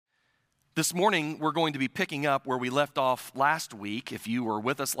This morning, we're going to be picking up where we left off last week. If you were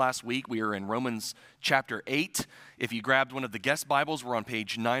with us last week, we are in Romans chapter 8. If you grabbed one of the guest Bibles, we're on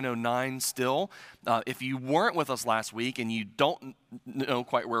page 909 still. If you weren't with us last week and you don't know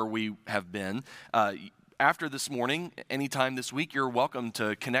quite where we have been, after this morning, anytime this week, you're welcome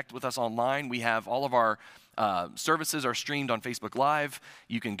to connect with us online. We have all of our services are streamed on Facebook Live.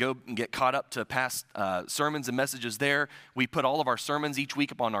 You can go and get caught up to past sermons and messages there. We put all of our sermons each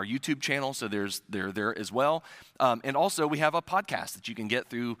week up on our YouTube channel, so they're there as well. And also, we have a podcast that you can get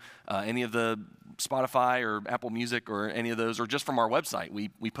through any of the Spotify or Apple Music or any of those, or just from our website.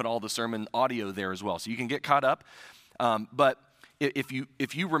 We put all the sermon audio there as well, so you can get caught up. But if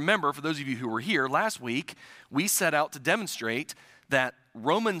you remember, for those of you who were here last week, we set out to demonstrate that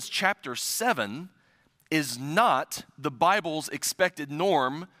Romans chapter 7 is not the Bible's expected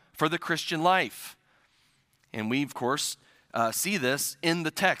norm for the Christian life. And we, of course, see this in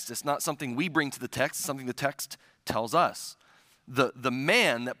the text. It's not something we bring to the text. It's something the text tells us. The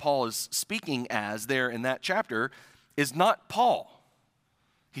man that Paul is speaking as there in that chapter is not Paul.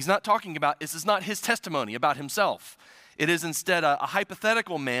 He's not talking about, this is not his testimony about himself. It is instead a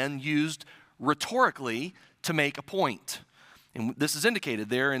hypothetical man used rhetorically to make a point. And this is indicated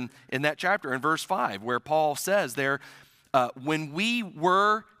there in that chapter in verse 5, where Paul says there, when we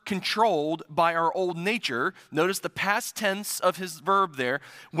were controlled by our old nature, notice the past tense of his verb there,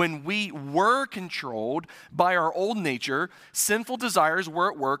 when we were controlled by our old nature, sinful desires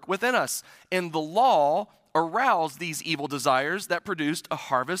were at work within us. And the law aroused these evil desires that produced a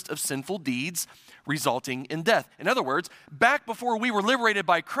harvest of sinful deeds resulting in death. In other words, back before we were liberated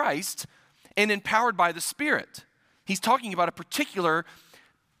by Christ and empowered by the Spirit. He's talking about a particular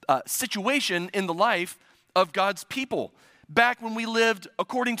situation in the life of God's people. Back when we lived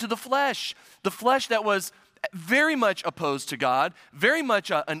according to the flesh that was very much opposed to God, very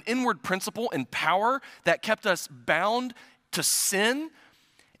much an inward principle and power that kept us bound to sin.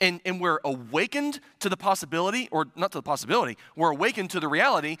 And we're awakened to the possibility, or not to the possibility, we're awakened to the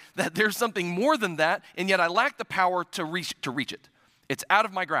reality that there's something more than that, and yet I lack the power to reach it. It's out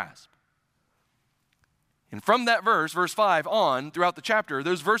of my grasp. And from that verse 5 on, throughout the chapter,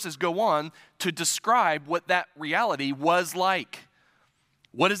 those verses go on to describe what that reality was like.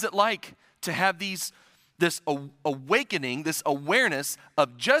 What is it like to have this awakening, this awareness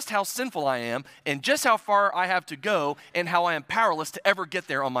of just how sinful I am and just how far I have to go and how I am powerless to ever get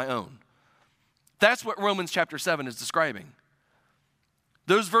there on my own? That's what Romans chapter 7 is describing.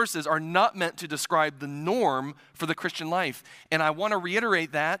 Those verses are not meant to describe the norm for the Christian life. And I want to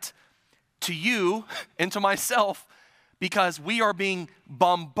reiterate that to you and to myself, because we are being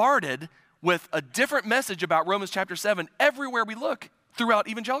bombarded with a different message about Romans chapter 7 everywhere we look throughout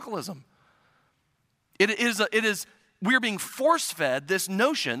evangelicalism. We're being force-fed this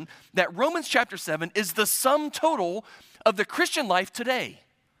notion that Romans chapter 7 is the sum total of the Christian life today.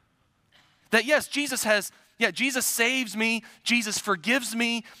 That yes, Jesus saves me, Jesus forgives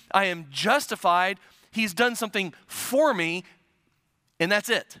me, I am justified, he's done something for me, and that's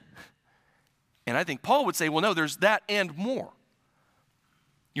it. And I think Paul would say, well, no, there's that and more.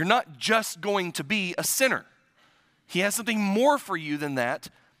 You're not just going to be a sinner. He has something more for you than that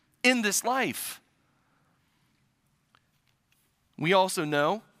in this life. We also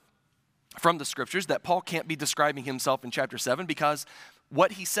know from the scriptures that Paul can't be describing himself in chapter 7 because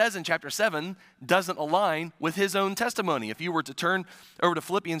what he says in chapter 7 doesn't align with his own testimony. If you were to turn over to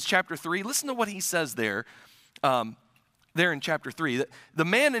Philippians chapter 3, listen to what he says there. There in chapter 3, the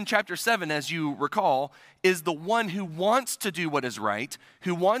man in chapter 7, as you recall, is the one who wants to do what is right,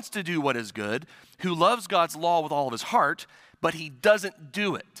 who wants to do what is good, who loves God's law with all of his heart, but he doesn't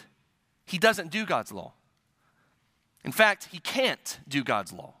do it. He doesn't do God's law. In fact, he can't do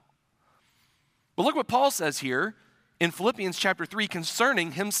God's law. But look what Paul says here in Philippians chapter 3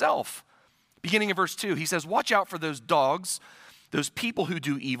 concerning himself. Beginning in verse 2, he says, watch out for those dogs, those people who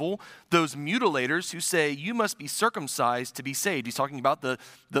do evil, those mutilators who say you must be circumcised to be saved. He's talking about the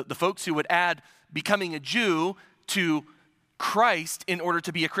folks who would add becoming a Jew to Christ in order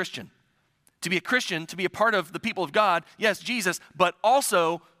to be a Christian. To be a Christian, to be a part of the people of God, yes, Jesus, but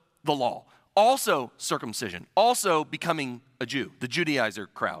also the law, also circumcision, also becoming a Jew, the Judaizer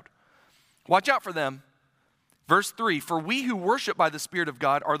crowd. Watch out for them. Verse 3, for we who worship by the Spirit of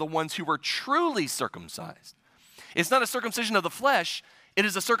God are the ones who are truly circumcised. It's not a circumcision of the flesh, it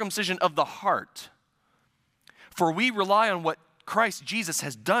is a circumcision of the heart. For we rely on what Christ Jesus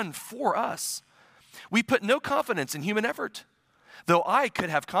has done for us. We put no confidence in human effort, though I could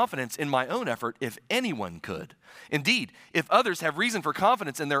have confidence in my own effort if anyone could. Indeed, if others have reason for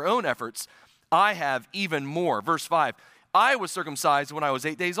confidence in their own efforts, I have even more. Verse 5, I was circumcised when I was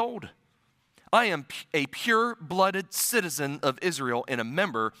 8 days old. I am a pure-blooded citizen of Israel and a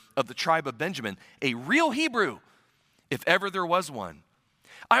member of the tribe of Benjamin, a real Hebrew, if ever there was one.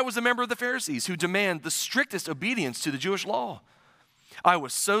 I was a member of the Pharisees who demand the strictest obedience to the Jewish law. I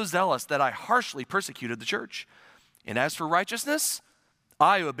was so zealous that I harshly persecuted the church. And as for righteousness,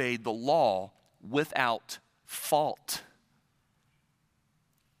 I obeyed the law without fault.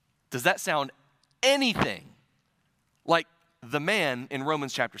 Does that sound anything like the man in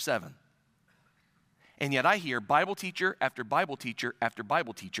Romans chapter 7? And yet I hear Bible teacher after Bible teacher after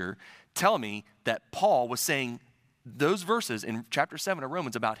Bible teacher tell me that Paul was saying those verses in chapter 7 of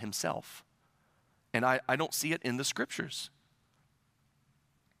Romans about himself. And I don't see it in the scriptures.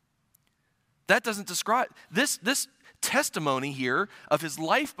 That doesn't describe, this testimony here of his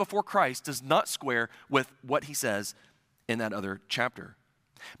life before Christ does not square with what he says in that other chapter.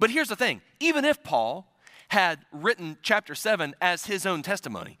 But here's the thing, even if Paul had written chapter 7 as his own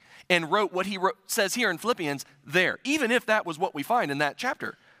testimony and wrote what he says here in Philippians there, even if that was what we find in that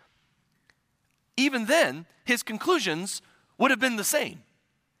chapter, even then, his conclusions would have been the same.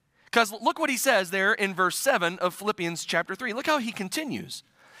 Because look what he says there in verse 7 of Philippians chapter 3. Look how he continues.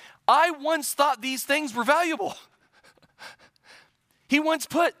 I once thought these things were valuable. He once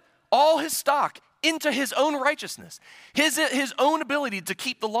put all his stock into his own righteousness, his own ability to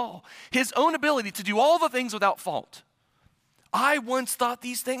keep the law, his own ability to do all the things without fault. I once thought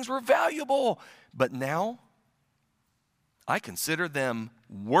these things were valuable, but now I consider them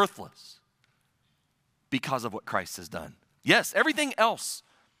worthless because of what Christ has done. Yes, everything else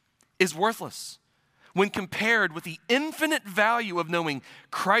is worthless when compared with the infinite value of knowing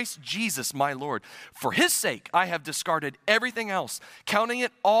Christ Jesus, my Lord. For his sake, I have discarded everything else, counting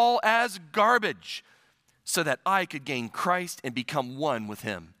it all as garbage, so that I could gain Christ and become one with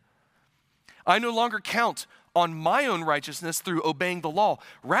him. I no longer count on my own righteousness through obeying the law.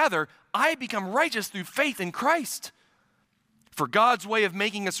 Rather, I become righteous through faith in Christ. For God's way of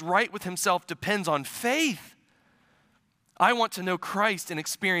making us right with himself depends on faith. I want to know Christ and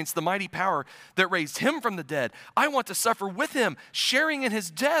experience the mighty power that raised him from the dead. I want to suffer with him, sharing in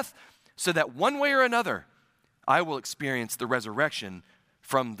his death, so that one way or another, I will experience the resurrection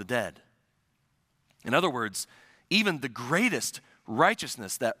from the dead. In other words, even the greatest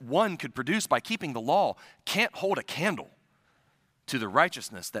righteousness that one could produce by keeping the law can't hold a candle to the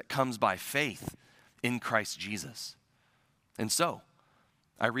righteousness that comes by faith in Christ Jesus. And so,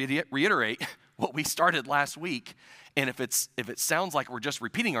 I reiterate what we started last week, and if it sounds like we're just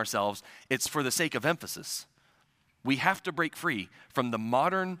repeating ourselves, it's for the sake of emphasis. We have to break free from the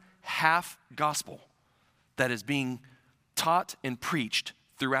modern half gospel that is being taught and preached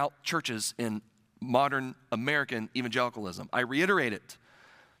throughout churches in modern American evangelicalism. I reiterate it.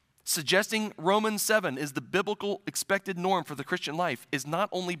 Suggesting Romans 7 is the biblical expected norm for the Christian life is not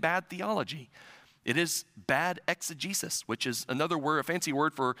only bad theology, it is bad exegesis, which is another word, a fancy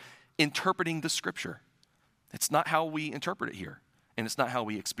word for interpreting the scripture. It's not how we interpret it here, and it's not how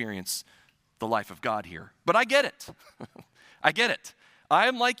we experience the life of God here. But I get it. I get it. I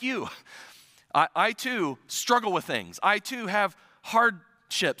am like you. I too struggle with things. I too have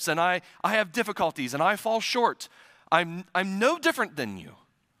hardships, and I have difficulties, and I fall short. I'm no different than you.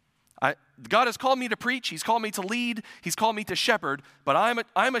 God has called me to preach. He's called me to lead. He's called me to shepherd. But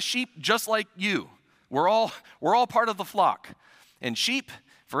I'm a sheep just like you. We're all part of the flock. And sheep,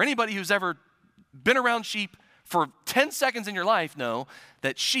 for anybody who's ever been around sheep for 10 seconds in your life, know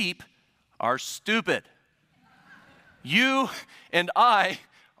that sheep are stupid. You and I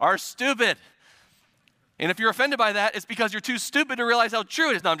are stupid. And if you're offended by that, it's because you're too stupid to realize how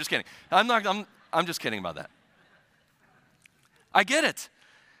true it is. No, I'm just kidding. I'm just kidding about that. I get it.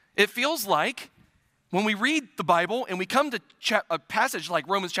 It feels like when we read the Bible and we come to a passage like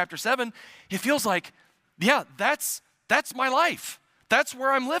Romans chapter 7, it feels like, yeah, that's my life. That's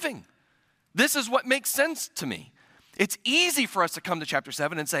where I'm living. This is what makes sense to me. It's easy for us to come to chapter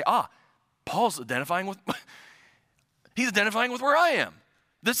 7 and say, Paul's identifying with, he's identifying with where I am.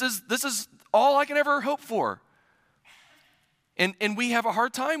 This is all I can ever hope for. And we have a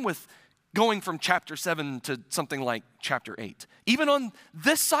hard time with going from chapter 7 to something like chapter 8. Even on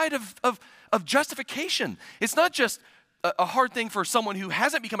this side of justification, it's not just a hard thing for someone who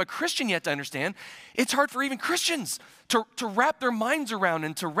hasn't become a Christian yet to understand. It's hard for even Christians to wrap their minds around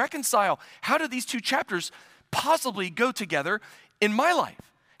and to reconcile. How do these two chapters possibly go together in my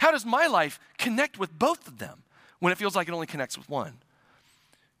life? How does my life connect with both of them when it feels like it only connects with one?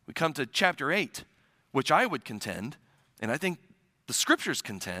 We come to chapter 8, which I would contend, and I think the scriptures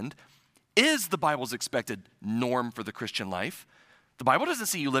contend, is the Bible's expected norm for the Christian life. The Bible doesn't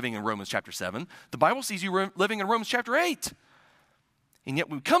see you living in Romans chapter 7. The Bible sees you living in Romans chapter 8. And yet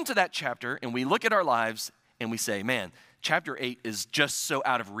we come to that chapter and we look at our lives and we say, man, chapter 8 is just so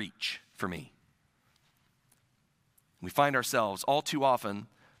out of reach for me. We find ourselves all too often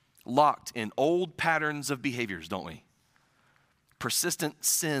locked in old patterns of behaviors, don't we? Persistent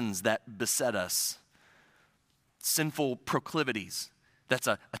sins that beset us, sinful proclivities. That's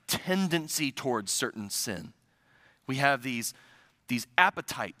a tendency towards certain sin. We have these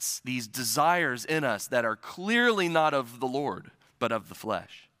appetites, these desires in us that are clearly not of the Lord, but of the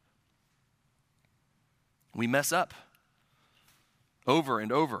flesh. We mess up over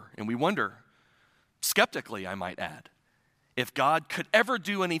and over, and we wonder, skeptically I might add, if God could ever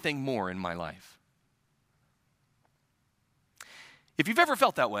do anything more in my life. If you've ever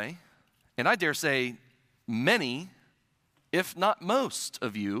felt that way, and I dare say many, if not most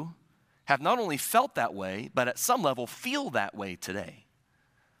of you, have not only felt that way, but at some level feel that way today,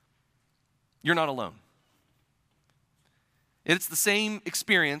 you're not alone. It's the same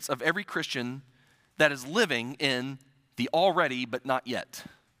experience of every Christian that is living in the already but not yet.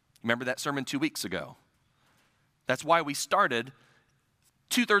 Remember that sermon 2 weeks ago? That's why we started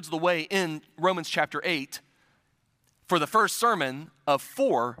 2/3 of the way in Romans chapter 8 for the first sermon of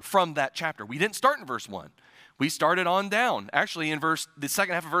 4 from that chapter. We didn't start in verse 1. We started on down, actually in the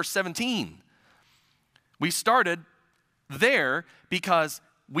second half of verse 17. We started there because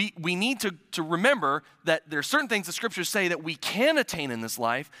we need to remember that there are certain things the scriptures say that we can attain in this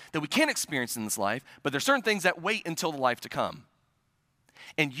life, that we can experience in this life, but there are certain things that wait until the life to come.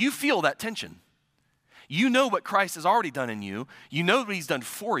 And you feel that tension. You know what Christ has already done in you. You know what he's done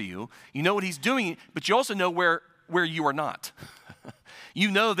for you. You know what he's doing, but you also know where you are not. You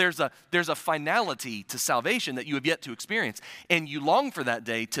know there's a finality to salvation that you have yet to experience. And you long for that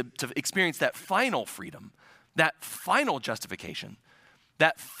day to experience that final freedom, that final justification,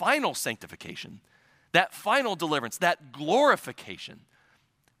 that final sanctification, that final deliverance, that glorification.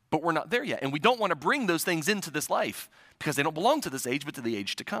 But we're not there yet. And we don't want to bring those things into this life because they don't belong to this age, but to the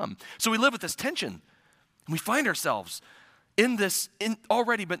age to come. So we live with this tension. And we find ourselves in this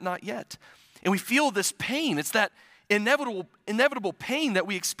already, but not yet. And we feel this pain. It's that inevitable pain that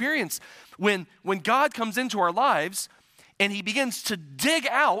we experience when God comes into our lives and he begins to dig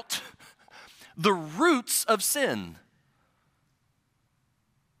out the roots of sin.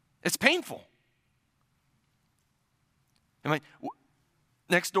 It's painful.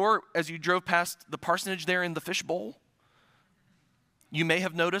 Next door, as you drove past the parsonage there in the fishbowl, you may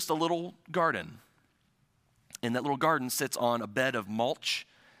have noticed a little garden. And that little garden sits on a bed of mulch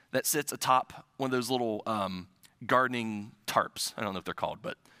that sits atop one of those little gardening tarps. I don't know if they're called,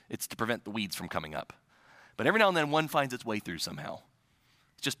 but it's to prevent the weeds from coming up. But every now and then one finds its way through somehow.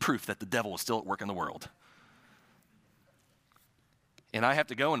 It's just proof that the devil is still at work in the world. And I have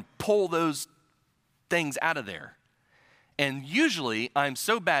to go and pull those things out of there. And usually I'm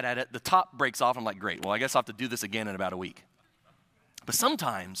so bad at it, the top breaks off. I'm like, great, well, I guess I'll have to do this again in about a week. But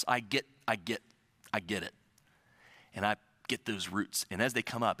sometimes I get it. And I get those roots. And as they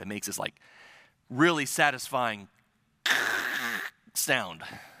come up, it makes this like really satisfying sound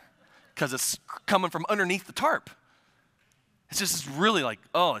because it's coming from underneath the tarp. It's just really like,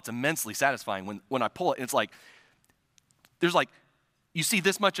 oh, it's immensely satisfying when I pull it. And it's like, there's like, you see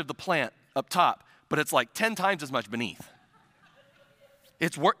this much of the plant up top, but it's like 10 times as much beneath.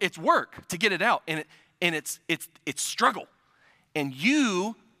 It's work to get it out, and it's struggle. And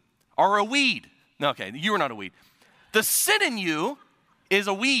you are a weed. No, okay, you are not a weed. The sin in you is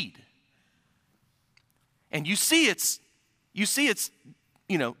a weed. And you see it's,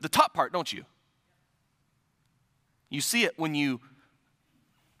 the top part, don't you? You see it when you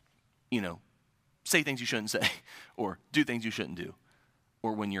say things you shouldn't say or do things you shouldn't do,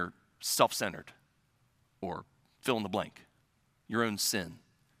 or when you're self-centered or fill in the blank, your own sin.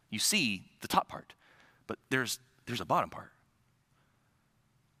 You see the top part, but there's a bottom part.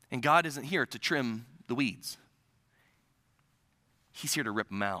 And God isn't here to trim the weeds. He's here to rip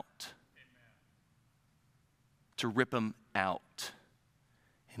them out. Amen. To rip them out.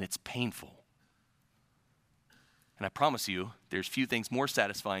 And it's painful. And I promise you, there's few things more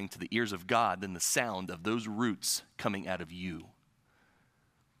satisfying to the ears of God than the sound of those roots coming out of you.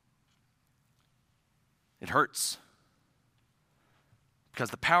 It hurts.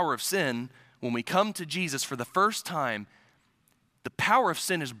 Because the power of sin, when we come to Jesus for the first time, the power of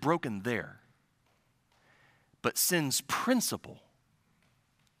sin is broken there. But sin's principle,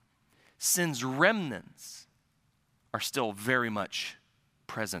 sin's remnants are still very much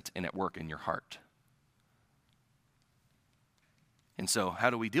present and at work in your heart. And so, how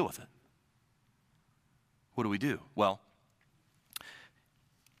do we deal with it? What do we do? Well,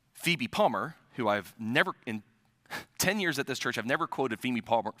 Phoebe Palmer, who I've never 10 years at this church, I've never quoted Phoebe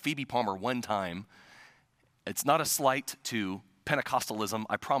Palmer one time. It's not a slight to Pentecostalism,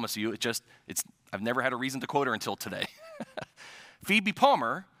 I promise you. I've never had a reason to quote her until today. Phoebe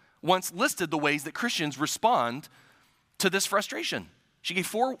Palmer once listed the ways that Christians respond to this frustration. She gave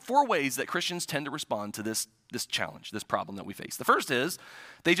four ways that Christians tend to respond to this challenge, this problem that we face. The first is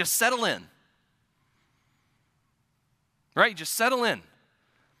they just settle in. Right? Just settle in.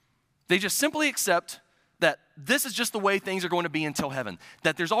 They just simply accept that this is just the way things are going to be until heaven,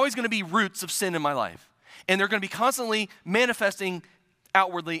 that there's always going to be roots of sin in my life, and they're going to be constantly manifesting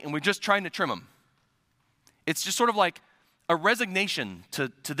outwardly, and we're just trying to trim them. It's just sort of like a resignation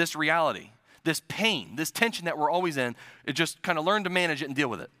to this reality, this pain, this tension that we're always in. It just kind of learn to manage it and deal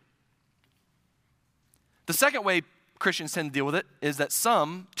with it. The second way Christians tend to deal with it is that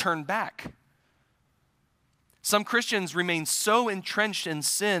some turn back. Some Christians remain so entrenched in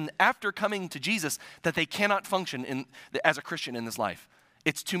sin after coming to Jesus that they cannot function as a Christian in this life.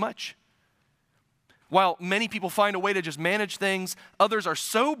 It's too much. While many people find a way to just manage things, others are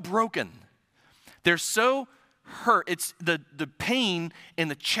so broken. They're so hurt. It's the pain and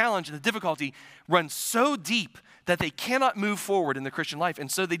the challenge and the difficulty run so deep that they cannot move forward in the Christian life.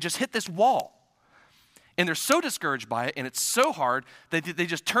 And so they just hit this wall. And they're so discouraged by it, and it's so hard that they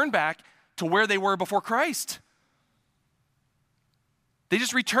just turn back to where they were before Christ. They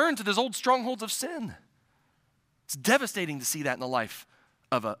just return to those old strongholds of sin. It's devastating to see that in the life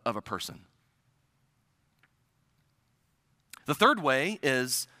of a person. The third way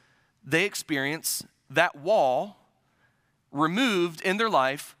is they experience that wall removed in their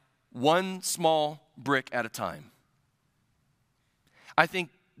life one small brick at a time. I think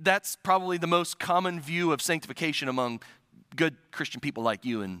that's probably the most common view of sanctification among good Christian people like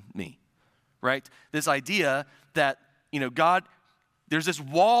you and me, right? This idea that, God, there's this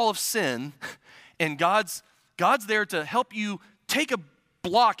wall of sin, and God's there to help you take a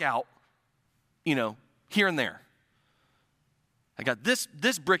block out, here and there. I got this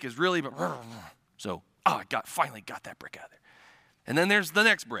brick is really, so, I finally got that brick out of there. And then there's the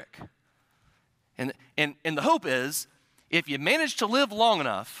next brick. And the hope is, if you manage to live long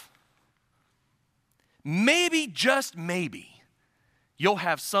enough, maybe, just maybe, you'll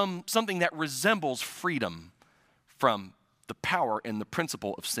have something that resembles freedom from the power and the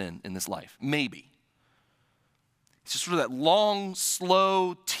principle of sin in this life. Maybe. It's just sort of that long,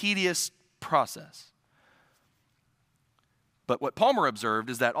 slow, tedious process. But what Palmer observed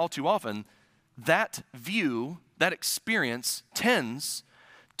is that all too often, that view, that experience tends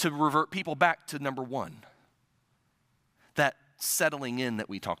to revert people back to number one. That settling in that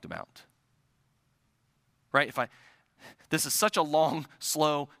we talked about. Right? This is such a long,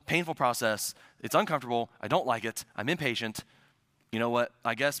 slow, painful process. It's uncomfortable. I don't like it. I'm impatient. You know what?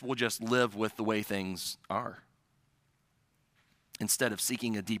 I guess we'll just live with the way things are instead of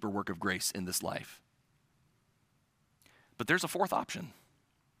seeking a deeper work of grace in this life. But there's a fourth option.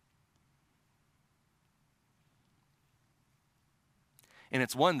 And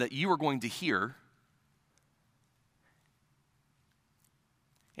it's one that you are going to hear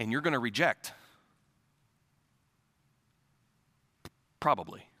and you're going to reject.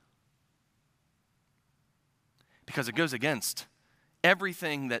 Probably. Because it goes against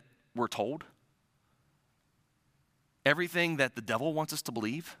everything that we're told, everything that the devil wants us to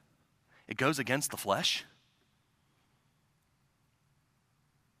believe. It goes against the flesh.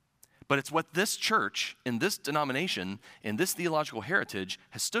 But it's what this church, in this denomination, in this theological heritage,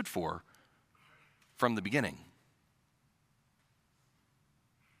 has stood for from the beginning.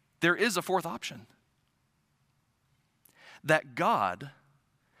 There is a fourth option. That God,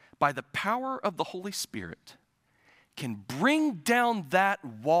 by the power of the Holy Spirit, can bring down that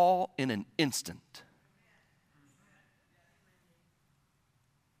wall in an instant.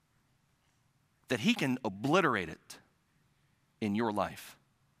 That he can obliterate it in your life.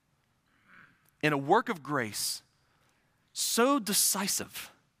 In a work of grace so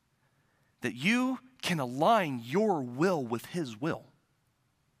decisive that you can align your will with his will.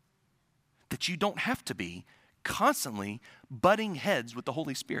 That you don't have to be constantly butting heads with the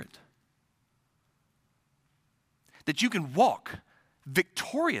Holy Spirit. That you can walk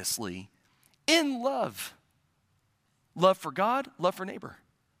victoriously in love. Love for God, love for neighbor.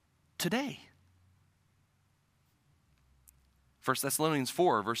 Today. 1 Thessalonians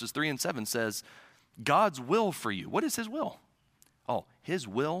 4, verses 3 and 7 says, God's will for you. What is his will? Oh, his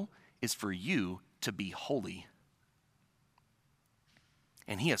will is for you to be holy.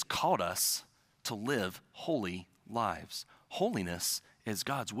 And he has called us to live holy lives. Holiness is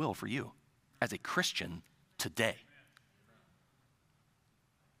God's will for you as a Christian today.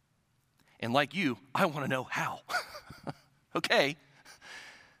 And like you, I want to know how. Okay.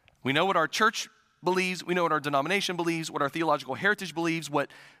 We know what our church believes. We know what our denomination believes, what our theological heritage believes, what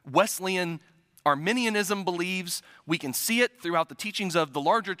Wesleyan Arminianism believes. We can see it throughout the teachings of the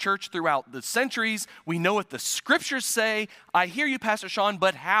larger church throughout the centuries. We know what the scriptures say. I hear you, Pastor Sean,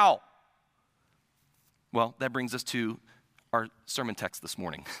 but how? Well, that brings us to our sermon text this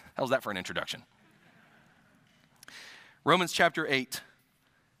morning. How's that for an introduction? Romans chapter 8,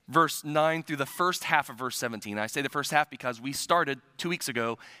 verse 9 through the first half of verse 17. I say the first half because we started 2 weeks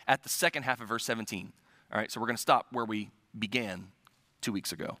ago at the second half of verse 17. All right, so we're going to stop where we began 2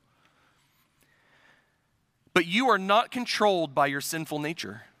 weeks ago. But you are not controlled by your sinful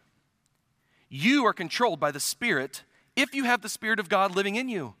nature. You are controlled by the Spirit if you have the Spirit of God living in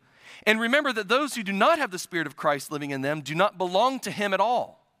you. And remember that those who do not have the Spirit of Christ living in them do not belong to him at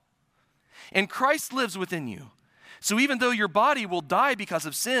all. And Christ lives within you. So even though your body will die because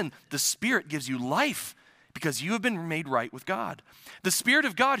of sin, the Spirit gives you life because you have been made right with God. The Spirit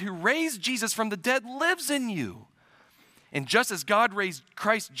of God who raised Jesus from the dead lives in you. And just as God raised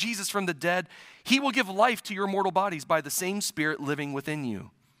Christ Jesus from the dead, he will give life to your mortal bodies by the same Spirit living within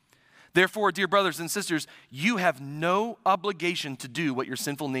you. Therefore, dear brothers and sisters, you have no obligation to do what your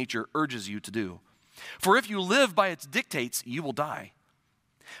sinful nature urges you to do. For if you live by its dictates, you will die.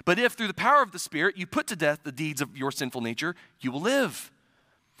 But if through the power of the Spirit you put to death the deeds of your sinful nature, you will live.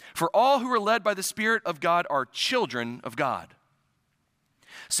 For all who are led by the Spirit of God are children of God.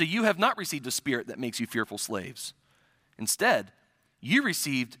 So you have not received a spirit that makes you fearful slaves. Instead, you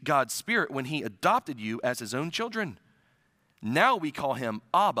received God's Spirit when he adopted you as his own children. Now we call him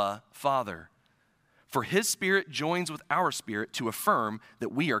Abba, Father. For his Spirit joins with our spirit to affirm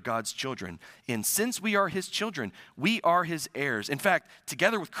that we are God's children. And since we are his children, we are his heirs. In fact,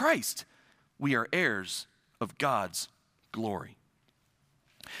 together with Christ, we are heirs of God's glory.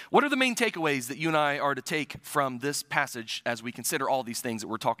 What are the main takeaways that you and I are to take from this passage as we consider all these things that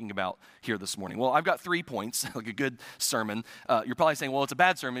we're talking about here this morning? Well, I've got 3 points, like a good sermon. You're probably saying, well, it's a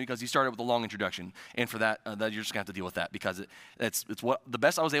bad sermon because you started with a long introduction. And for that, you're just going to have to deal with that because it's what the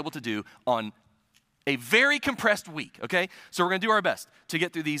best I was able to do on a very compressed week, okay? So we're going to do our best to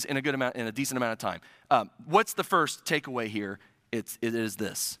get through these in a decent amount of time. What's the first takeaway here? It is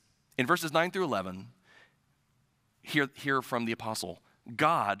this. In verses 9 through 11, hear from the apostle,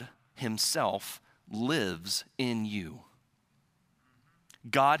 God himself lives in you.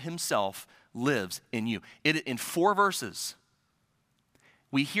 God himself lives in you. In 4 verses,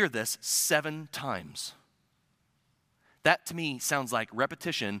 we hear this 7 times. That to me sounds like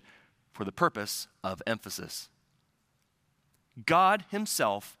repetition for the purpose of emphasis. God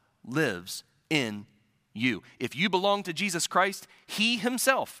himself lives in you. If you belong to Jesus Christ, he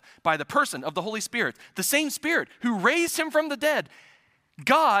himself, by the person of the Holy Spirit, the same Spirit who raised him from the dead,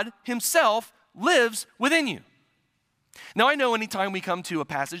 God himself lives within you. Now, I know anytime we come to a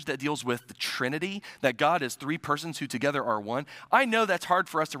passage that deals with the Trinity, that God is 3 persons who together are one, I know that's hard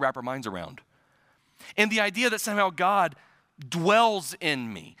for us to wrap our minds around. And the idea that somehow God dwells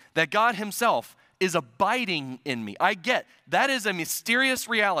in me, that God himself is abiding in me, I get that is a mysterious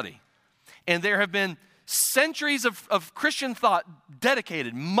reality. And there have been centuries of Christian thought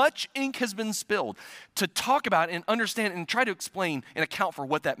dedicated, much ink has been spilled to talk about and understand and try to explain and account for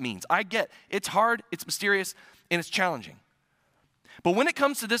what that means. I get it's hard, it's mysterious, and it's challenging. But when it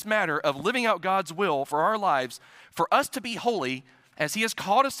comes to this matter of living out God's will for our lives, for us to be holy as he has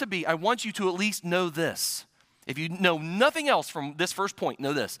called us to be, I want you to at least know this. If you know nothing else from this first point,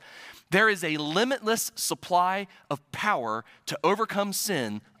 know this. There is a limitless supply of power to overcome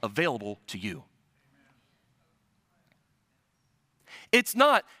sin available to you. It's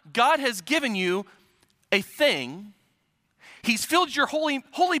not, God has given you a thing. He's filled your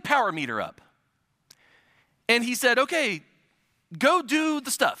holy power meter up. And he said, okay, go do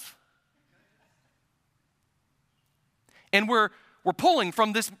the stuff. And we're pulling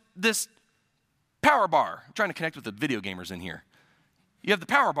from this power bar. I'm trying to connect with the video gamers in here. You have the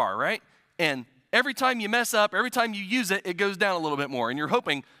power bar, right? And every time you mess up, every time you use it, it goes down a little bit more. And you're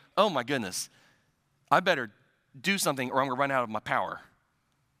hoping, oh my goodness, I better do something or I'm going to run out of my power.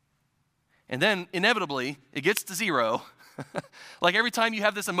 And then inevitably, it gets to 0. Like every time you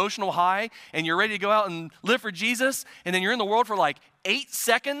have this emotional high and you're ready to go out and live for Jesus, and then you're in the world for like 8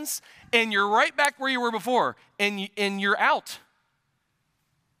 seconds and you're right back where you were before and you're out.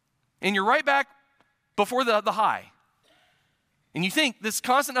 And you're right back before the high. And you think this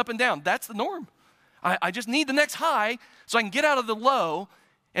constant up and down, that's the norm. I just need the next high so I can get out of the low,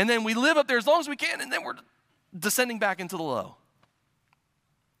 and then we live up there as long as we can, and then we're descending back into the low.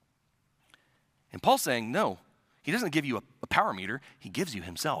 And Paul's saying, no, he doesn't give you a power meter, he gives you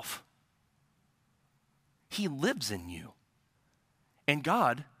himself. He lives in you. And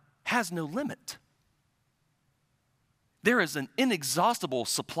God has no limit. There is an inexhaustible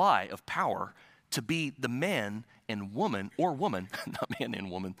supply of power to be the man and woman, or woman, not man and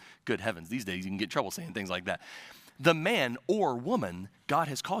woman, good heavens, these days you can get in trouble saying things like that. The man or woman God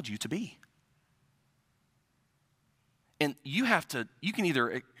has called you to be. And you can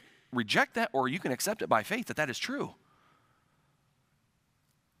either reject that or you can accept it by faith that is true.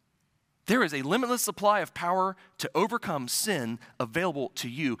 There is a limitless supply of power to overcome sin available to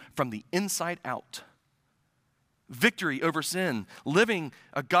you from the inside out. Victory over sin, living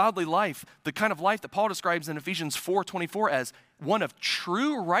a godly life, the kind of life that Paul describes in Ephesians 4:24 as one of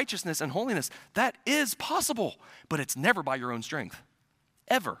true righteousness and holiness. That is possible, but it's never by your own strength,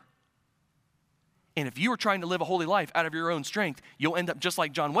 ever. And if you are trying to live a holy life out of your own strength, you'll end up just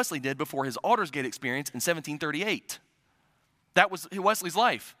like John Wesley did before his Aldersgate experience in 1738. That was Wesley's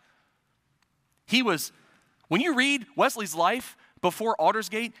life. When you read Wesley's life before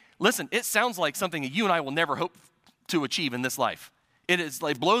Aldersgate, listen, it sounds like something that you and I will never hope to achieve in this life.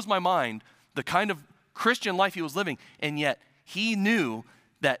 It blows my mind the kind of Christian life he was living, and yet he knew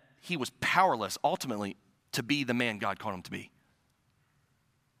that he was powerless ultimately to be the man God called him to be.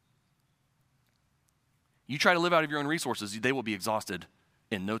 You try to live out of your own resources, they will be exhausted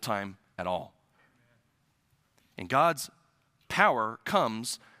in no time at all. And God's power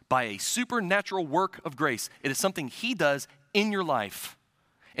comes by a supernatural work of grace. It is something he does in your life.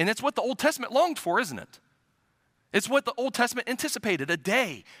 And it's what the Old Testament longed for, isn't it? It's what the Old Testament anticipated, a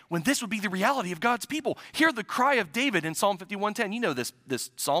day when this would be the reality of God's people. Hear the cry of David in Psalm 51:10. You know this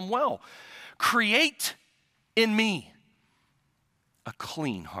psalm well. Create in me a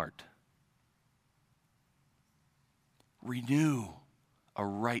clean heart. Renew a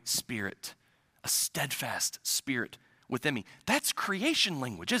right spirit, a steadfast spirit within me. That's creation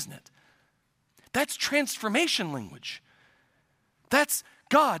language, isn't it? That's transformation language. That's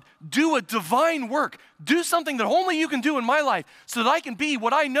God, do a divine work. Do something that only you can do in my life so that I can be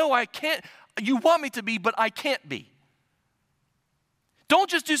what I know I can't, you want me to be, but I can't be. Don't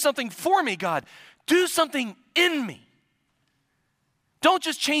just do something for me, God. Do something in me. Don't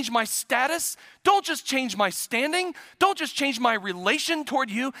just change my status. Don't just change my standing. Don't just change my relation toward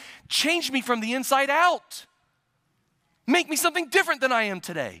you. Change me from the inside out. Make me something different than I am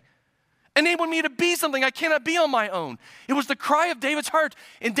today. Enable me to be something I cannot be on my own. It was the cry of David's heart.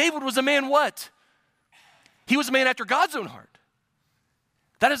 And David was a man what? He was a man after God's own heart.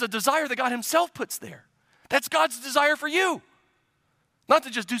 That is a desire that God himself puts there. That's God's desire for you. Not to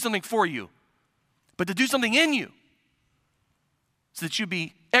just do something for you, but to do something in you so that you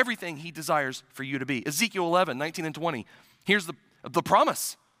be everything he desires for you to be. Ezekiel 11:19 and 20. Here's the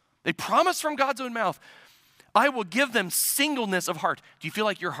promise. A promise from God's own mouth. I will give them singleness of heart. Do you feel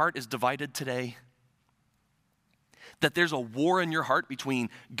like your heart is divided today? That there's a war in your heart between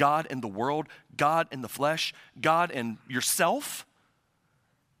God and the world, God and the flesh, God and yourself?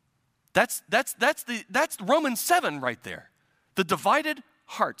 That's Romans 7 right there. The divided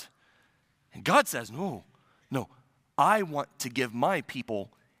heart. And God says, no, I want to give my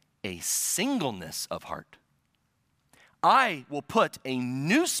people a singleness of heart. I will put a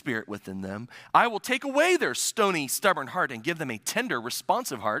new spirit within them. I will take away their stony, stubborn heart and give them a tender,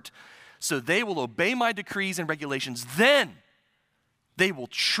 responsive heart, so they will obey my decrees and regulations. Then they will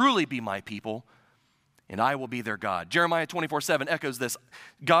truly be my people, and I will be their God. Jeremiah 24:7 echoes this.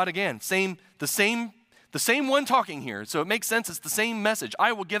 God again, the same one talking here, so it makes sense. It's the same message.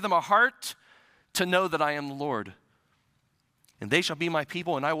 I will give them a heart to know that I am the Lord. And they shall be my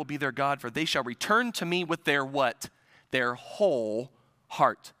people, and I will be their God, for they shall return to me with their what? Their whole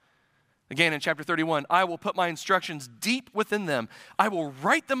heart. Again, in chapter 31, I will put my instructions deep within them. I will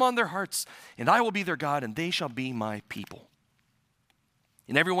write them on their hearts, and I will be their God, and they shall be my people.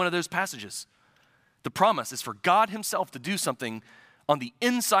 In every one of those passages, the promise is for God himself to do something on the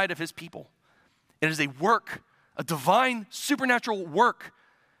inside of his people. It is a work, a divine, supernatural work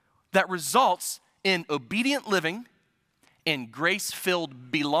that results in obedient living and grace-filled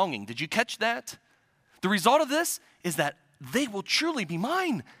belonging. Did you catch that? The result of this is that they will truly be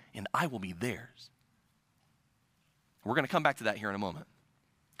mine and I will be theirs. We're going to come back to that here in a moment.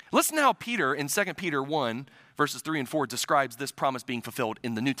 Listen to how Peter in 2 Peter 1, verses 3 and 4 describes this promise being fulfilled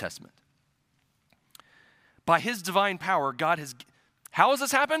in the New Testament. By his divine power, God has... How has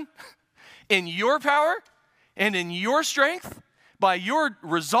this happened? In your power and in your strength, by your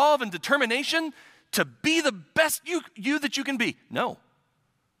resolve and determination to be the best you that you can be. No.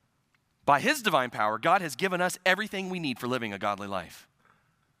 By his divine power, God has given us everything we need for living a godly life.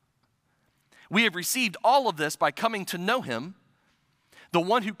 We have received all of this by coming to know him. The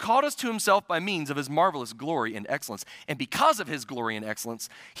one who called us to himself by means of his marvelous glory and excellence. And because of his glory and excellence,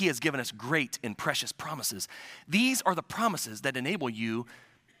 he has given us great and precious promises. These are the promises that enable you,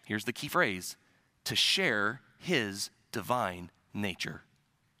 here's the key phrase, to share his divine nature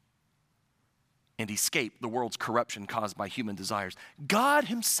and escape the world's corruption caused by human desires. God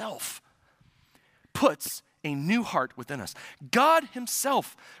himself puts a new heart within us. God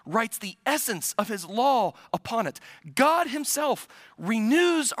himself writes the essence of his law upon it. God himself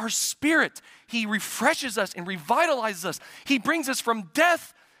renews our spirit. He refreshes us and revitalizes us. He brings us from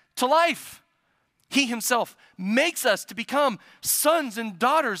death to life. He himself makes us to become sons and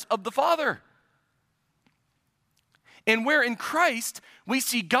daughters of the Father. And where in Christ we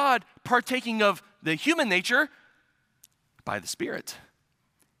see God partaking of the human nature by the Spirit,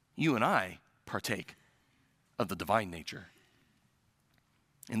 you and I partake of the divine nature.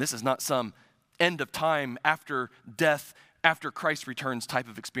 And this is not some end of time after death, after Christ returns type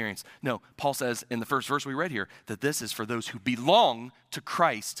of experience. No, Paul says in the first verse we read here that this is for those who belong to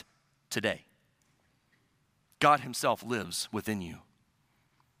Christ today. God himself lives within you.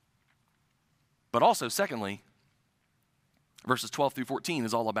 But also, secondly, verses 12 through 14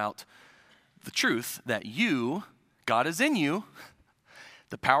 is all about the truth that God is in you.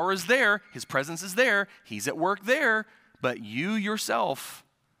 The power is there. His presence is there. He's at work there. But you yourself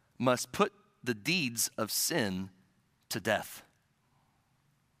must put the deeds of sin to death.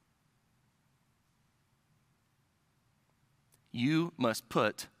 You must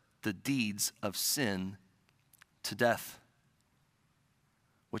put the deeds of sin to death.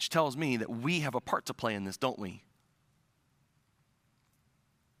 Which tells me that we have a part to play in this, don't we?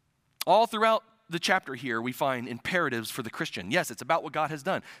 All throughout the chapter here, we find imperatives for the Christian. Yes, it's about what God has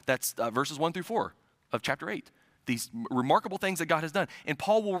done. That's verses 1 through 4 of chapter 8. These remarkable things that God has done. And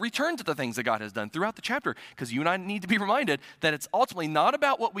Paul will return to the things that God has done throughout the chapter, because you and I need to be reminded that it's ultimately not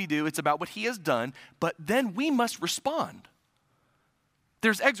about what we do, it's about what he has done, but then we must respond.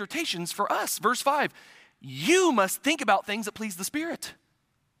 There's exhortations for us. Verse 5, you must think about things that please the Spirit.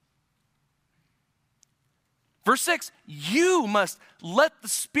 Verse 6, you must let the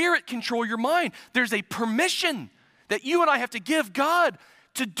Spirit control your mind. There's a permission that you and I have to give God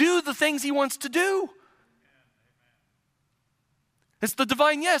to do the things he wants to do. It's the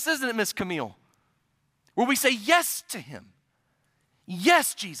divine yes, isn't it, Miss Camille? Where we say yes to him.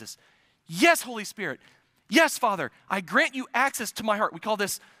 Yes, Jesus. Yes, Holy Spirit. Yes, Father, I grant you access to my heart. We call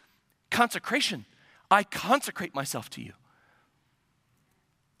this consecration. I consecrate myself to you.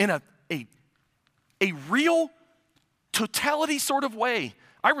 In a real totality sort of way.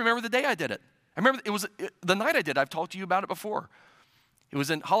 I remember the day I did it. I remember it was the night I did. I've talked to you about it before. It was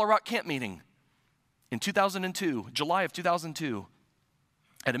in Hollow Rock Camp Meeting in 2002, July of 2002,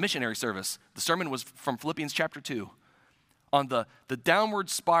 at a missionary service. The sermon was from Philippians chapter 2 on the downward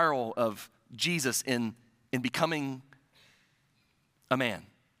spiral of Jesus in becoming a man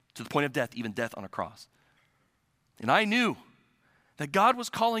to the point of death, even death on a cross. And I knew that God was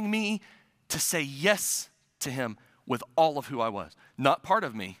calling me to say yes to him with all of who I was. Not part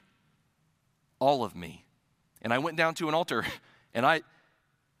of me, all of me. And I went down to an altar, and I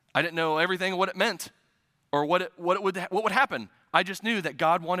didn't know everything, what it meant, or what would happen. I just knew that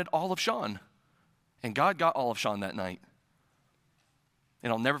God wanted all of Sean. And God got all of Sean that night.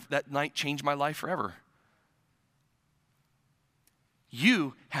 And that night changed my life forever.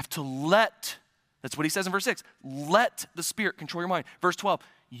 You have to let, that's what he says in verse 6, let the Spirit control your mind. Verse 12,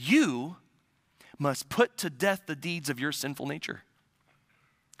 you must put to death the deeds of your sinful nature.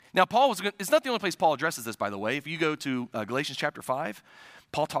 Now, it's not the only place Paul addresses this, by the way. If you go to Galatians chapter 5,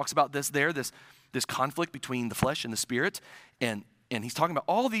 Paul talks about this there, this conflict between the flesh and the Spirit, and he's talking about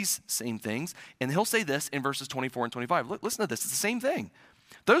all these same things, and he'll say this in verses 24 and 25. Listen to this, it's the same thing.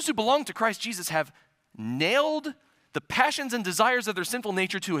 Those who belong to Christ Jesus have nailed the passions and desires of their sinful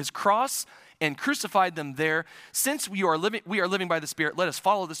nature to his cross and crucified them there. Since we are living by the Spirit, let us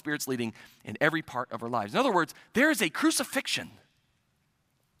follow the Spirit's leading in every part of our lives. In other words, there is a crucifixion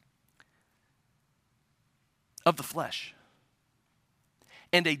of the flesh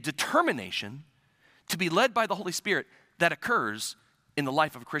and a determination to be led by the Holy Spirit that occurs in the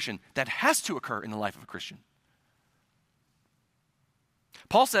life of a Christian, that has to occur in the life of a Christian.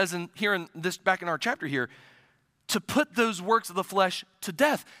 Paul says back in our chapter here, to put those works of the flesh to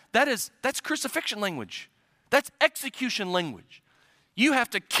death. That's crucifixion language. That's execution language. You have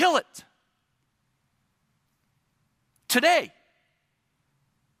to kill it today.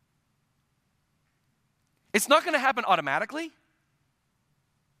 It's not going to happen automatically,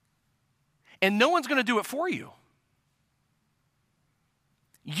 and no one's going to do it for you.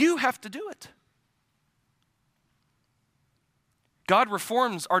 You have to do it. God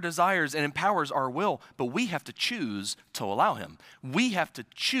reforms our desires and empowers our will, but we have to choose to allow him. We have to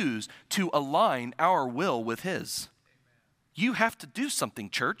choose to align our will with his. You have to do something,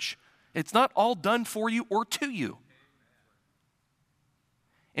 church. It's not all done for you or to you.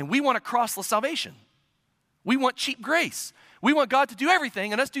 And we want a crossless salvation. We want cheap grace. We want God to do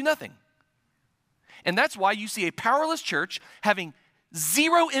everything and us do nothing. And that's why you see a powerless church having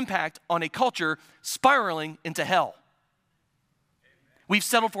zero impact on a culture spiraling into hell. We've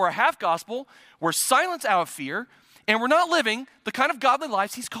settled for a half gospel. We're silenced out of fear, and we're not living the kind of godly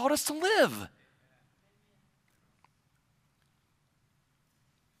lives he's called us to live.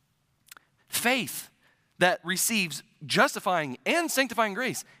 Faith that receives justifying and sanctifying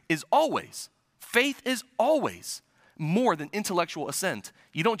grace is always, faith is always more than intellectual assent.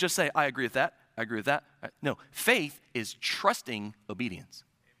 You don't just say, I agree with that, I agree with that. No, faith is trusting obedience.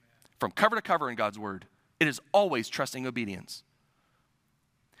 From cover to cover in God's word, it is always trusting obedience.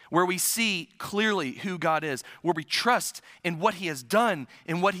 Where we see clearly who God is, where we trust in what he has done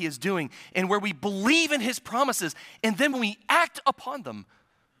and what he is doing, and where we believe in his promises, and then when we act upon them.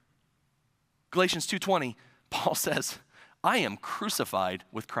 Galatians 2:20, Paul says, I am crucified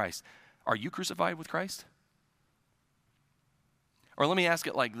with Christ. Are you crucified with Christ? Or let me ask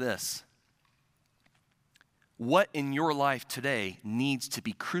it like this. What in your life today needs to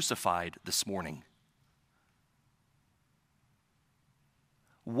be crucified this morning?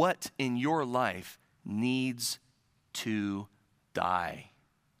 What in your life needs to die?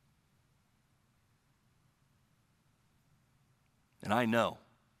 And I know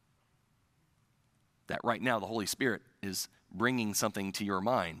that right now the Holy Spirit is bringing something to your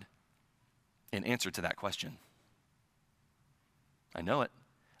mind in answer to that question. I know it.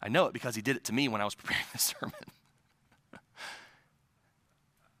 I know it because he did it to me when I was preparing this sermon.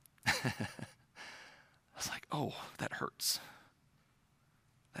 I was like, oh, that hurts.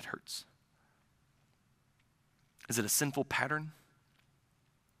 That hurts. Is it a sinful pattern?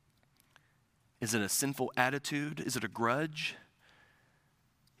 Is it a sinful attitude? Is it a grudge?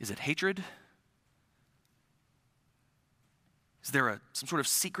 Is it hatred? Is there some sort of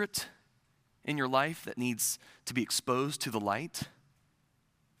secret in your life that needs to be exposed to the light?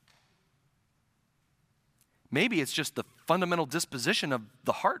 Maybe it's just the fundamental disposition of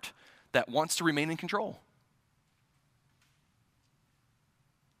the heart that wants to remain in control.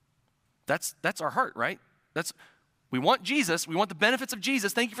 That's our heart, right? We want Jesus. We want the benefits of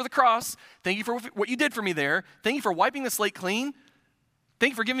Jesus. Thank you for the cross. Thank you for what you did for me there. Thank you for wiping the slate clean.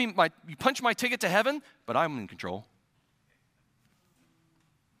 Thank you for giving me you punched my ticket to heaven, but I'm in control.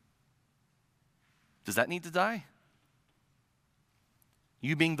 Does that need to die?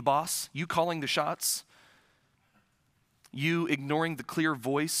 You being the boss, you calling the shots, you ignoring the clear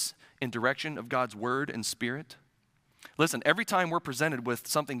voice and direction of God's word and spirit. Listen, every time we're presented with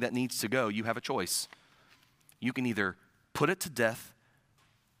something that needs to go, you have a choice. You can either put it to death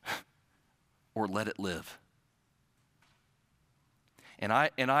or let it live. And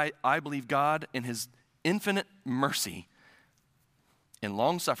I believe God in his infinite mercy and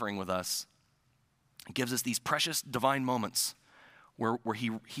long suffering with us gives us these precious divine moments where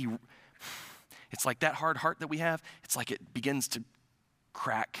he it's like that hard heart that we have, it's like it begins to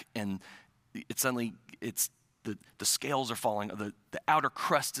crack and the scales are falling, the outer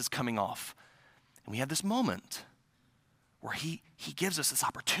crust is coming off. And we have this moment where he gives us this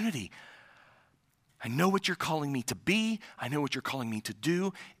opportunity. I know what you're calling me to be. I know what you're calling me to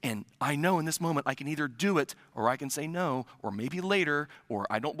do. And I know in this moment I can either do it or I can say no, or maybe later, or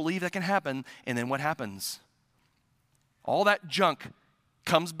I don't believe that can happen. And then what happens? All that junk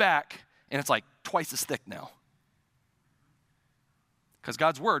comes back and it's like twice as thick now. Because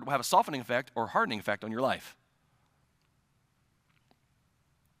God's word will have a softening effect or hardening effect on your life.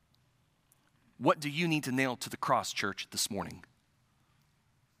 What do you need to nail to the cross, church, this morning?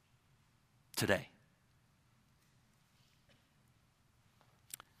 Today.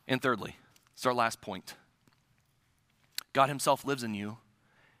 And thirdly, it's our last point. God himself lives in you.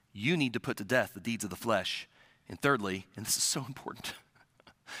 You need to put to death the deeds of the flesh. And thirdly, and this is so important,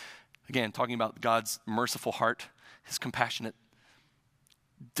 again, talking about God's merciful heart, his compassionate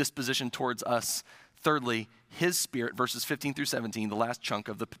disposition towards us. Thirdly, his spirit, verses 15 through 17, the last chunk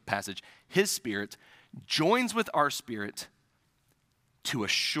of the passage, his spirit joins with our spirit to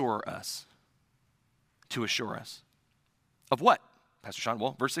assure us. To assure us. Of what, Pastor Sean?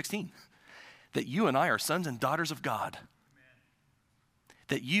 Well, verse 16. That you and I are sons and daughters of God. Amen.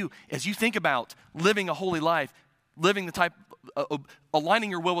 That you, as you think about living a holy life, living the type,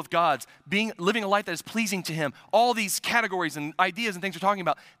 aligning your will with God's, living a life that is pleasing to him, all these categories and ideas and things we're talking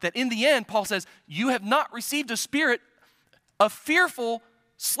about, that in the end, Paul says, you have not received a spirit of fearful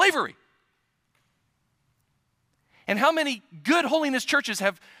slavery. And how many good holiness churches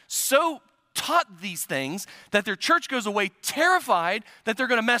have so taught these things that their church goes away terrified that they're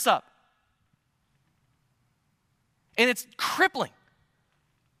going to mess up? And it's crippling.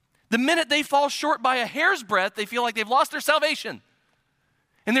 The minute they fall short by a hair's breadth, they feel like they've lost their salvation.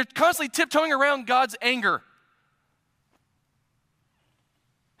 And they're constantly tiptoeing around God's anger.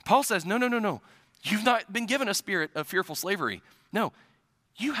 Paul says, no. You've not been given a spirit of fearful slavery. No,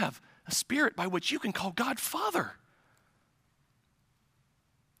 you have a spirit by which you can call God Father.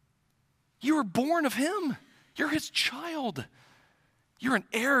 You were born of him. You're his child. You're an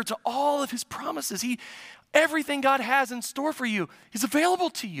heir to all of his promises. Everything God has in store for you is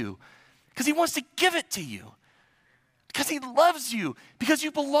available to you because he wants to give it to you, because he loves you, because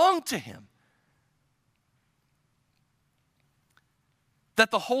you belong to him. That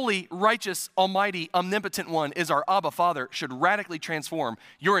the holy, righteous, almighty, omnipotent one is our Abba Father should radically transform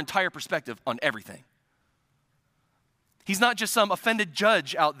your entire perspective on everything. He's not just some offended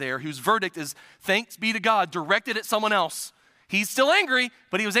judge out there whose verdict is, thanks be to God, directed at someone else. He's still angry,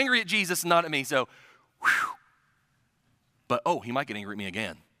 but he was angry at Jesus and not at me. So, whew. But, he might get angry at me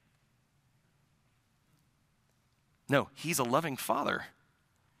again. No, he's a loving Father.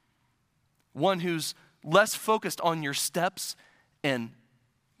 One who's less focused on your steps and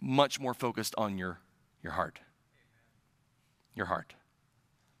much more focused on your heart. Your heart.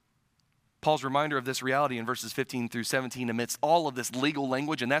 Paul's reminder of this reality in verses 15 through 17 amidst all of this legal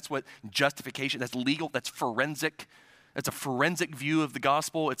language, and that's what justification, that's legal, that's forensic. That's a forensic view of the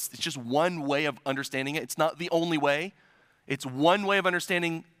gospel. It's just one way of understanding it. It's not the only way. It's one way of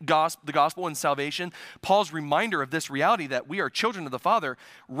understanding the gospel and salvation. Paul's reminder of this reality that we are children of the Father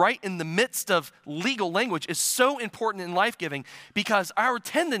right in the midst of legal language is so important and life-giving because our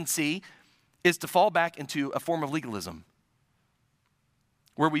tendency is to fall back into a form of legalism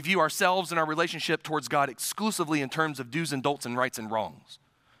where we view ourselves and our relationship towards God exclusively in terms of do's and don'ts and rights and wrongs.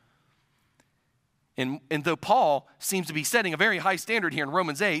 And though Paul seems to be setting a very high standard here in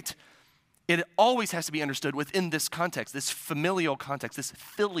Romans 8, it always has to be understood within this context, this familial context, this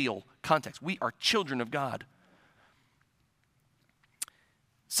filial context. We are children of God.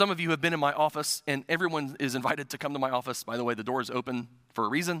 Some of you have been in my office, and everyone is invited to come to my office. By the way, the door is open for a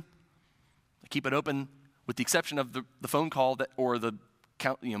reason. I keep it open with the exception of the phone call or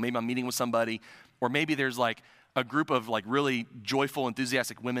maybe I'm meeting with somebody, or maybe there's like a group of like really joyful,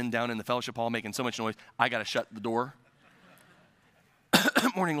 enthusiastic women down in the fellowship hall making so much noise, I got to shut the door.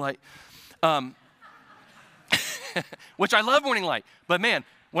 Morning light. Which I love morning light. But man,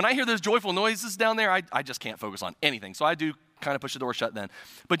 when I hear those joyful noises down there, I just can't focus on anything. So I do kind of push the door shut then.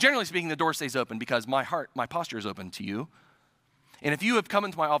 But generally speaking, the door stays open because my posture is open to you. And if you have come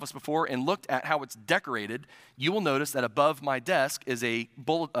into my office before and looked at how it's decorated, you will notice that above my desk is a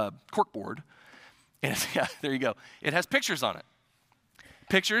corkboard. And there you go. It has pictures on it.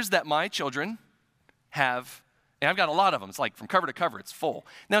 Pictures that my children have, and I've got a lot of them. It's like from cover to cover, it's full.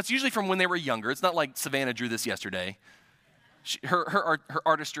 Now, it's usually from when they were younger. It's not like Savannah drew this yesterday. Her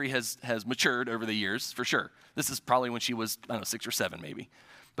artistry has matured over the years, for sure. This is probably when she was, 6 or 7 maybe.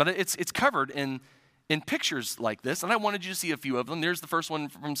 But it's covered in pictures like this, and I wanted you to see a few of them. There's the first one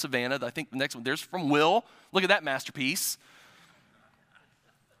from Savannah. I think the next one, there's from Will. Look at that masterpiece.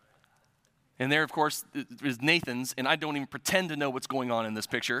 And there, of course, is Nathan's, and I don't even pretend to know what's going on in this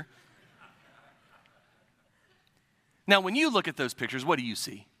picture. Now, when you look at those pictures, what do you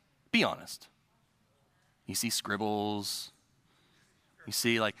see? Be honest. You see scribbles. You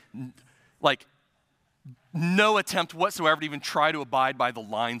see like no attempt whatsoever to even try to abide by the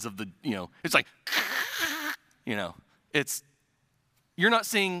lines of the, it's like, you're not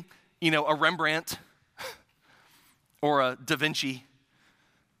seeing, a Rembrandt or a Da Vinci.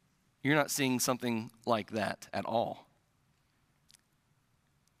 You're not seeing something like that at all.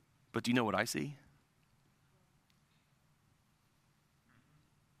 But do you know what I see?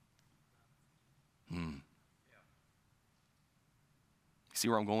 See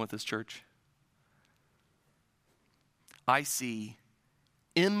where I'm going with this, church? I see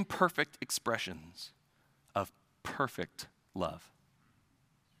imperfect expressions of perfect love.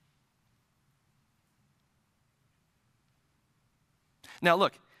 Now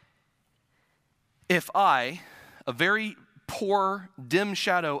look, if I, a very poor, dim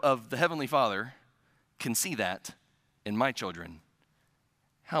shadow of the Heavenly Father, can see that in my children,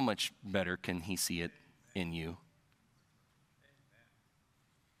 how much better can He see it in you?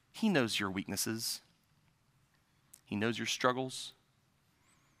 He knows your weaknesses. He knows your struggles.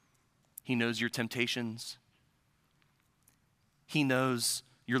 He knows your temptations. He knows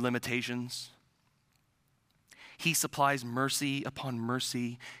your limitations. He supplies mercy upon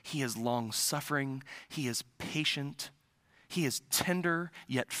mercy. He is long-suffering. He is patient. He is tender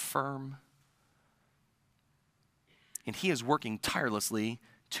yet firm. And he is working tirelessly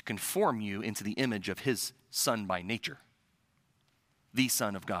to conform you into the image of his Son by nature, the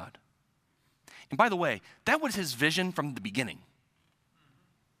Son of God. And by the way, that was his vision from the beginning.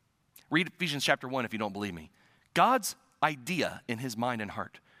 Read Ephesians chapter 1 if you don't believe me. God's idea in his mind and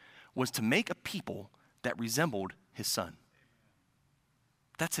heart was to make a people that resembled his Son.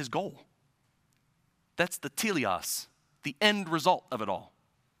 That's his goal. That's the teleos, the end result of it all.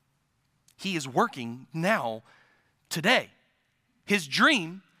 He is working now, today. His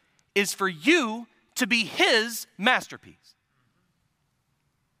dream is for you to be his masterpiece.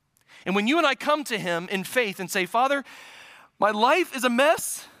 And when you and I come to him in faith and say, Father, my life is a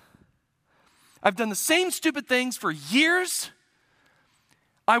mess. I've done the same stupid things for years.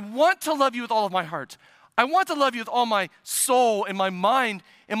 I want to love you with all of my heart. I want to love you with all my soul and my mind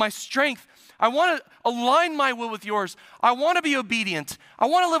and my strength. I want to align my will with yours. I want to be obedient. I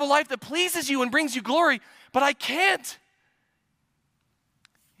want to live a life that pleases you and brings you glory, but I can't.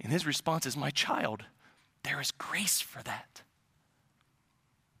 And his response is, my child, there is grace for that.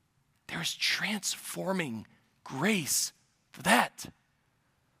 There is transforming grace for that.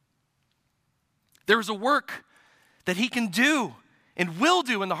 There is a work that he can do and will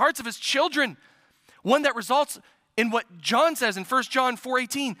do in the hearts of his children, one that results in what John says in 1 John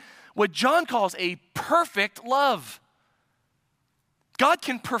 4:18, what John calls a perfect love. God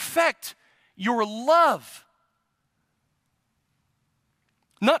can perfect your love.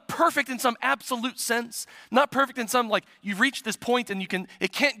 Not perfect in some absolute sense, not perfect in some like you've reached this point and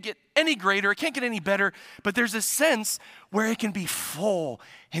it can't get any greater, it can't get any better, but there's a sense where it can be full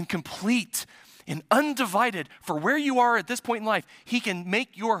and complete and undivided for where you are at this point in life. He can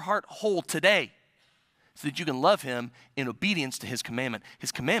make your heart whole today so that you can love him in obedience to his commandment.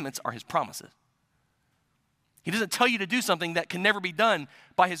 His commandments are his promises. He doesn't tell you to do something that can never be done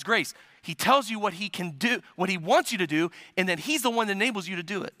by his grace. He tells you what he can do, what he wants you to do, and then he's the one that enables you to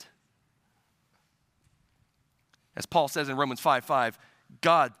do it. As Paul says in Romans 5:5,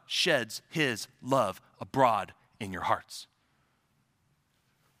 God sheds his love abroad in your hearts.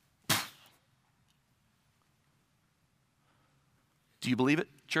 Do you believe it,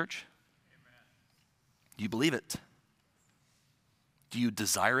 church? Amen. Do you believe it? Do you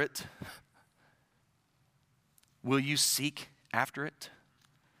desire it? Will you seek after it?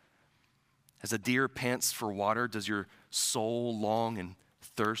 As a deer pants for water, does your soul long and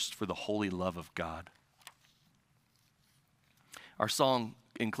thirst for the holy love of God? Our song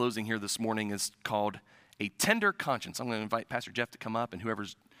in closing here this morning is called A Tender Conscience. I'm going to invite Pastor Jeff to come up and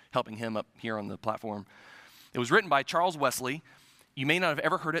whoever's helping him up here on the platform. It was written by Charles Wesley. You may not have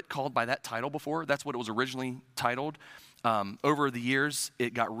ever heard it called by that title before. That's what it was originally titled. Over the years,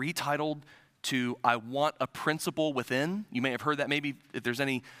 it got retitled to I Want a Principle Within. You may have heard that maybe if there's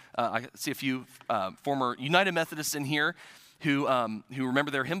any, I see a few former United Methodists in here who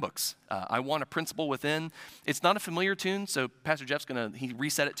remember their hymn books. I Want a Principle Within. It's not a familiar tune, so Pastor Jeff's he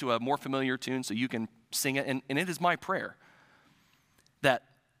reset it to a more familiar tune so you can sing it. And it is my prayer that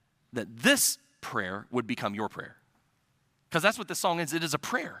this prayer would become your prayer. Because that's what this song is. It is a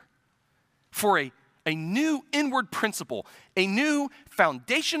prayer for a new inward principle, a new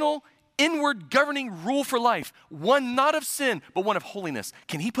foundational inward governing rule for life, one not of sin, but one of holiness.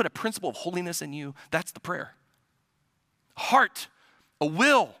 Can he put a principle of holiness in you? That's the prayer. Heart, a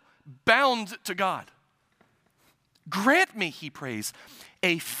will bound to God. Grant me, he prays,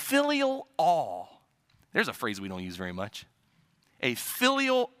 a filial awe. There's a phrase we don't use very much. A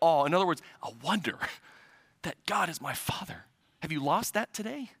filial awe. In other words, a wonder that God is my Father. Have you lost that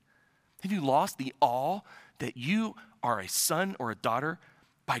today? Have you lost the awe that you are a son or a daughter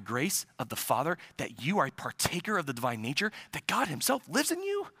by grace of the Father, that you are a partaker of the divine nature, that God himself lives in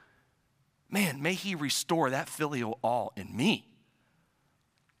you? Man, may he restore that filial awe in me,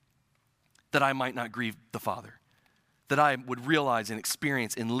 that I might not grieve the Father, that I would realize and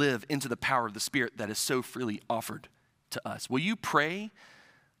experience and live into the power of the Spirit that is so freely offered to us. Will you pray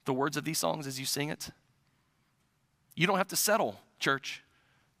the words of these songs as you sing it? You don't have to settle, church,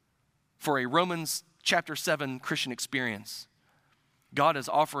 for a Romans chapter 7 Christian experience. God is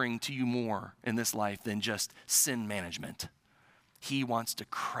offering to you more in this life than just sin management. He wants to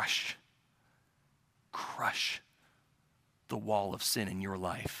crush the wall of sin in your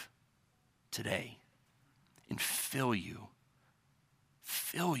life today and fill you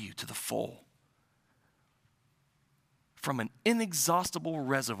to the full from an inexhaustible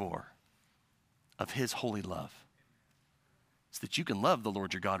reservoir of his holy love. so that you can love the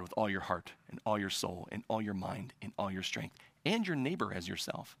Lord your God with all your heart and all your soul and all your mind and all your strength, and your neighbor as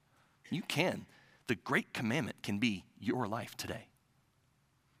yourself. You can. The great commandment can be your life today.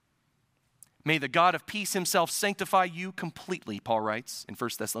 May the God of peace himself sanctify you completely, Paul writes in 1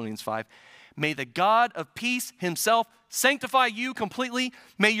 Thessalonians 5. May the God of peace himself sanctify you completely.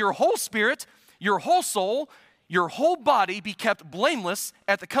 May your whole spirit, your whole soul, your whole body be kept blameless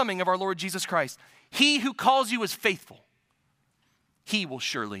at the coming of our Lord Jesus Christ. He who calls you is faithful. He will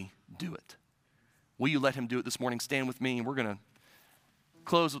surely do it. Will you let him do it this morning? Stand with me, and we're going to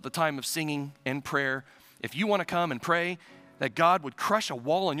close with the time of singing and prayer. If you want to come and pray that God would crush a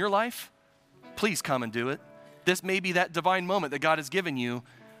wall in your life, please come and do it. This may be that divine moment that God has given you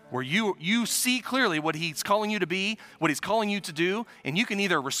where you see clearly what he's calling you to be, what he's calling you to do, and you can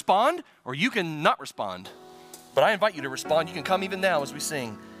either respond or you can not respond. But I invite you to respond. You can come even now as we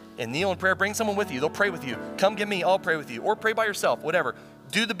sing and kneel in prayer. Bring someone with you. They'll pray with you. Come get me. I'll pray with you. Or pray by yourself, whatever.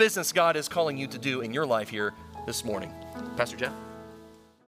 Do the business God is calling you to do in your life here this morning. Pastor Jeff?